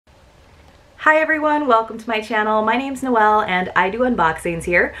Hi everyone, welcome to my channel. My name's Noelle and I do unboxings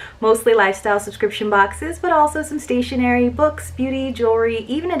here, mostly lifestyle subscription boxes, but also some stationery, books, beauty, jewelry,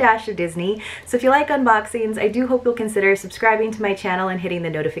 even a dash of Disney. So if you like unboxings, I do hope you'll consider subscribing to my channel and hitting the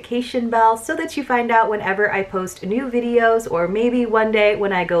notification bell so that you find out whenever I post new videos or maybe one day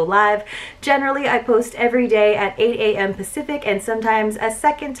when I go live. Generally, I post every day at 8 a.m. Pacific and sometimes a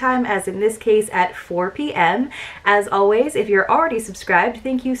second time, as in this case, at 4 p.m. As always, if you're already subscribed,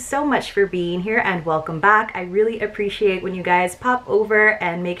 thank you so much for being here and welcome back. I really appreciate when you guys pop over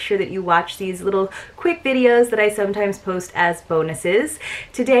and make sure that you watch these little quick videos that I sometimes post as bonuses.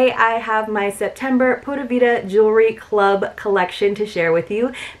 Today I have my September Pura Vida Jewelry Club collection to share with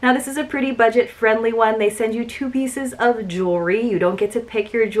you. Now this is a pretty budget friendly one. They send you 2 pieces of jewelry. You don't get to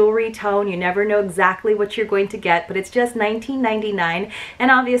pick your jewelry tone. You never know exactly what you're going to get, but it's just $19.99. And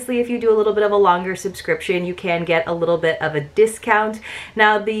obviously if you do a little bit of a longer subscription, you can get a little bit of a discount.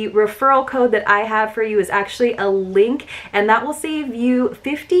 Now the referral code that I have for you is actually a link, and that will save you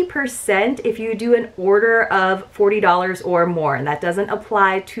 50% if you do an order of $40 or more, and that doesn't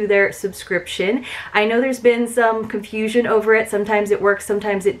apply to their subscription. I know there's been some confusion over it. Sometimes it works,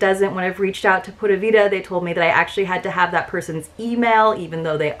 sometimes it doesn't. When I've reached out to Pura Vida, they told me that I actually had to have that person's email, even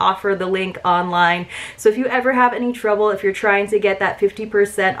though they offer the link online. So if you ever have any trouble, if you're trying to get that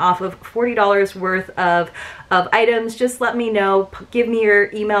 50% off of $40 worth of items, just let me know. Give me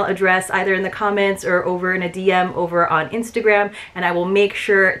your email address either in the comments or over in a DM over on Instagram, and I will make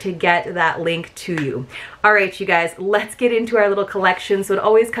sure to get that link to you. All right, you guys, let's get into our little collection. So it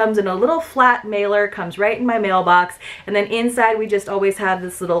always comes in a little flat mailer, comes right in my mailbox, and then inside we just always have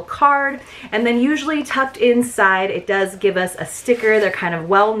this little card, and then usually tucked inside it does give us a sticker. They're kind of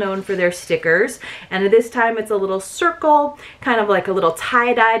well known for their stickers, and this time it's a little circle, kind of like a little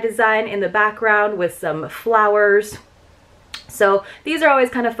tie-dye design in the background with some flowers. So these are always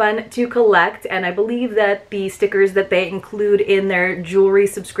kind of fun to collect, and I believe that the stickers that they include in their jewelry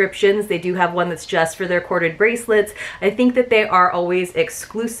subscriptions, they do have one that's just for their corded bracelets. I think that they are always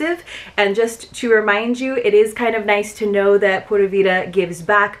exclusive, and just to remind you, it is kind of nice to know that Pura Vida gives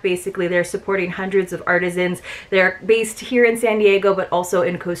back. Basically, they're supporting hundreds of artisans. They're based here in San Diego, but also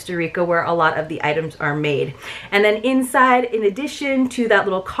in Costa Rica, where a lot of the items are made. And then inside, in addition to that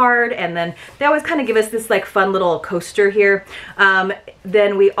little card, and then they always kind of give us this like fun little coaster here.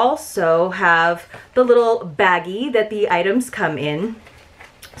 Then we also have the little baggie that the items come in.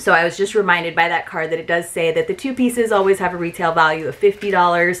 So I was just reminded by that card that it does say that the 2 pieces always have a retail value of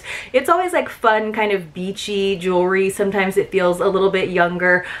 $50. It's always like fun, kind of beachy jewelry. Sometimes it feels a little bit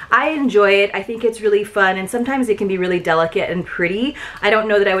younger. I enjoy it. I think it's really fun, and sometimes it can be really delicate and pretty. I don't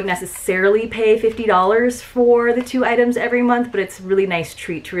know that I would necessarily pay $50 for the 2 items every month, but it's a really nice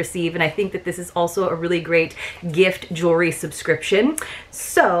treat to receive, and I think that this is also a really great gift jewelry subscription.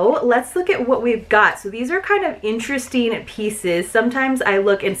 So let's look at what we've got. So these are kind of interesting pieces. Sometimes I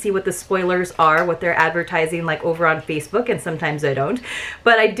look and see what the spoilers are, what they're advertising like over on Facebook, and sometimes I don't.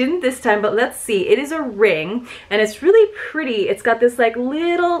 But I didn't this time, but let's see. It is a ring, and it's really pretty. It's got this like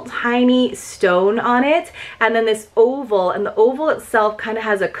little tiny stone on it, and then this oval, and the oval itself kind of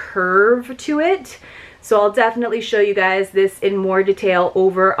has a curve to it. So I'll definitely show you guys this in more detail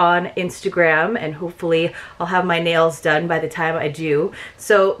over on Instagram, and hopefully I'll have my nails done by the time I do.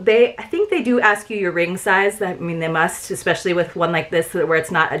 So I think they do ask you your ring size. I mean, they must, especially with one like this where it's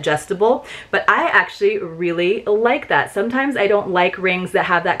not adjustable. But I actually really like that. Sometimes I don't like rings that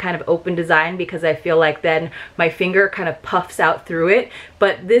have that kind of open design because I feel like then my finger kind of puffs out through it.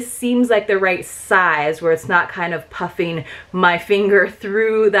 But this seems like the right size where it's not kind of puffing my finger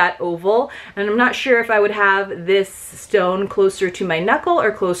through that oval. And I'm not sure if I would have this stone closer to my knuckle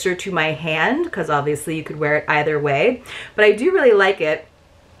or closer to my hand, because obviously you could wear it either way. But I do really like it.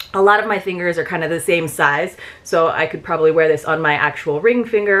 A lot of my fingers are kind of the same size, so I could probably wear this on my actual ring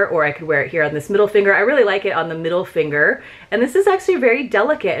finger, or I could wear it here on this middle finger. I really like it on the middle finger, and this is actually very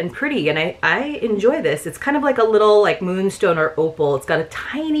delicate and pretty, and I enjoy this. It's kind of like a little like moonstone or opal. It's got a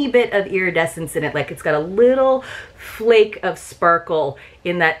tiny bit of iridescence in it, like it's got a little flake of sparkle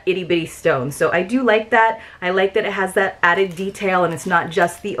in that itty bitty stone. So I do like that. I like that it has that added detail and it's not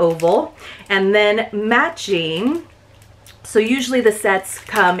just the oval. And then matching, so usually the sets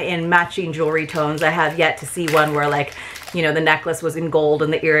come in matching jewelry tones. I have yet to see one where, like, you know, the necklace was in gold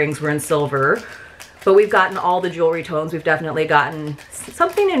and the earrings were in silver. But we've gotten all the jewelry tones. We've definitely gotten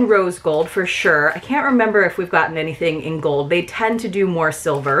something in rose gold for sure. I can't remember if we've gotten anything in gold. They tend to do more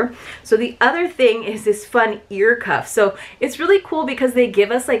silver. So the other thing is this fun ear cuff. So it's really cool because they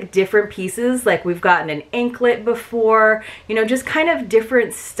give us like different pieces. Like we've gotten an anklet before, you know, just kind of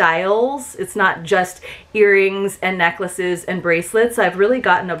different styles. It's not just earrings and necklaces and bracelets. I've really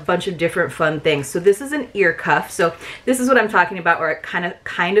gotten a bunch of different fun things. So this is an ear cuff. So this is what I'm talking about, where it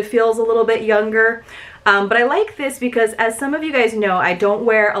kind of feels a little bit younger. But I like this because, as some of you guys know, I don't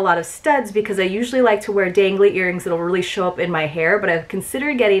wear a lot of studs because I usually like to wear dangly earrings that'll really show up in my hair, but I've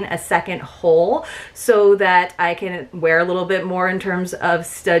considered getting a second hole so that I can wear a little bit more in terms of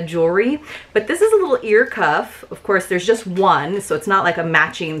stud jewelry. But this is a little ear cuff. Of course, there's just one, so it's not like a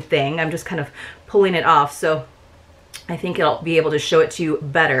matching thing. I'm just kind of pulling it off, so I think it'll be able to show it to you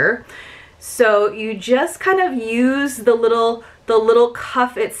better. So you just kind of use the little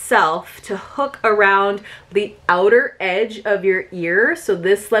cuff itself to hook around the outer edge of your ear. So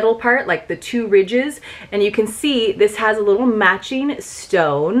this little part, like the two ridges, and you can see this has a little matching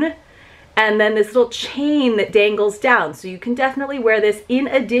stone and then this little chain that dangles down. So you can definitely wear this in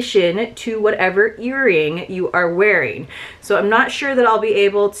addition to whatever earring you are wearing. So I'm not sure that I'll be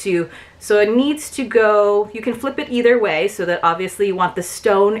able to, so it needs to go, you can flip it either way, so that obviously you want the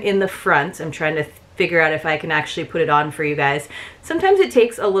stone in the front. I'm trying to figure out if I can actually put it on for you guys. Sometimes it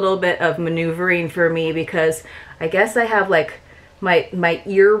takes a little bit of maneuvering for me because I guess I have like my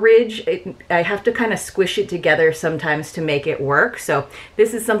ear ridge, I have to kind of squish it together sometimes to make it work. So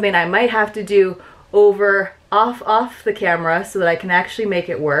this is something I might have to do off the camera so that I can actually make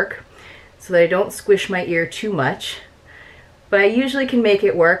it work, so that I don't squish my ear too much. But I usually can make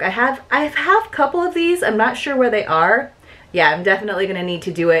it work. I have a couple of these. I'm not sure where they are. Yeah, I'm definitely gonna need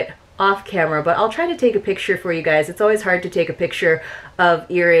to do it off camera, but I'll try to take a picture for you guys. It's always hard to take a picture of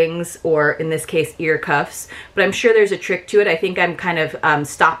earrings, or in this case ear cuffs, but I'm sure there's a trick to it. I think I'm kind of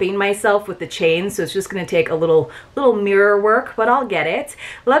stopping myself with the chain, so it's just going to take a little mirror work, but I'll get it.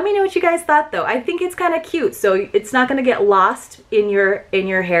 Let me know what you guys thought though. I think it's kind of cute, so it's not going to get lost in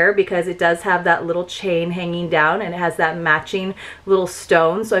your hair because it does have that little chain hanging down and it has that matching little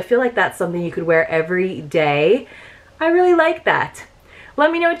stone, so I feel like that's something you could wear every day. I really like that.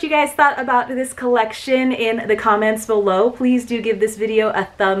 Let me know what you guys thought about this collection in the comments below. Please do give this video a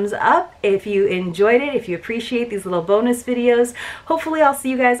thumbs up if you enjoyed it, if you appreciate these little bonus videos. Hopefully I'll see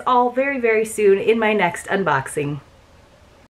you guys all very, very soon in my next unboxing.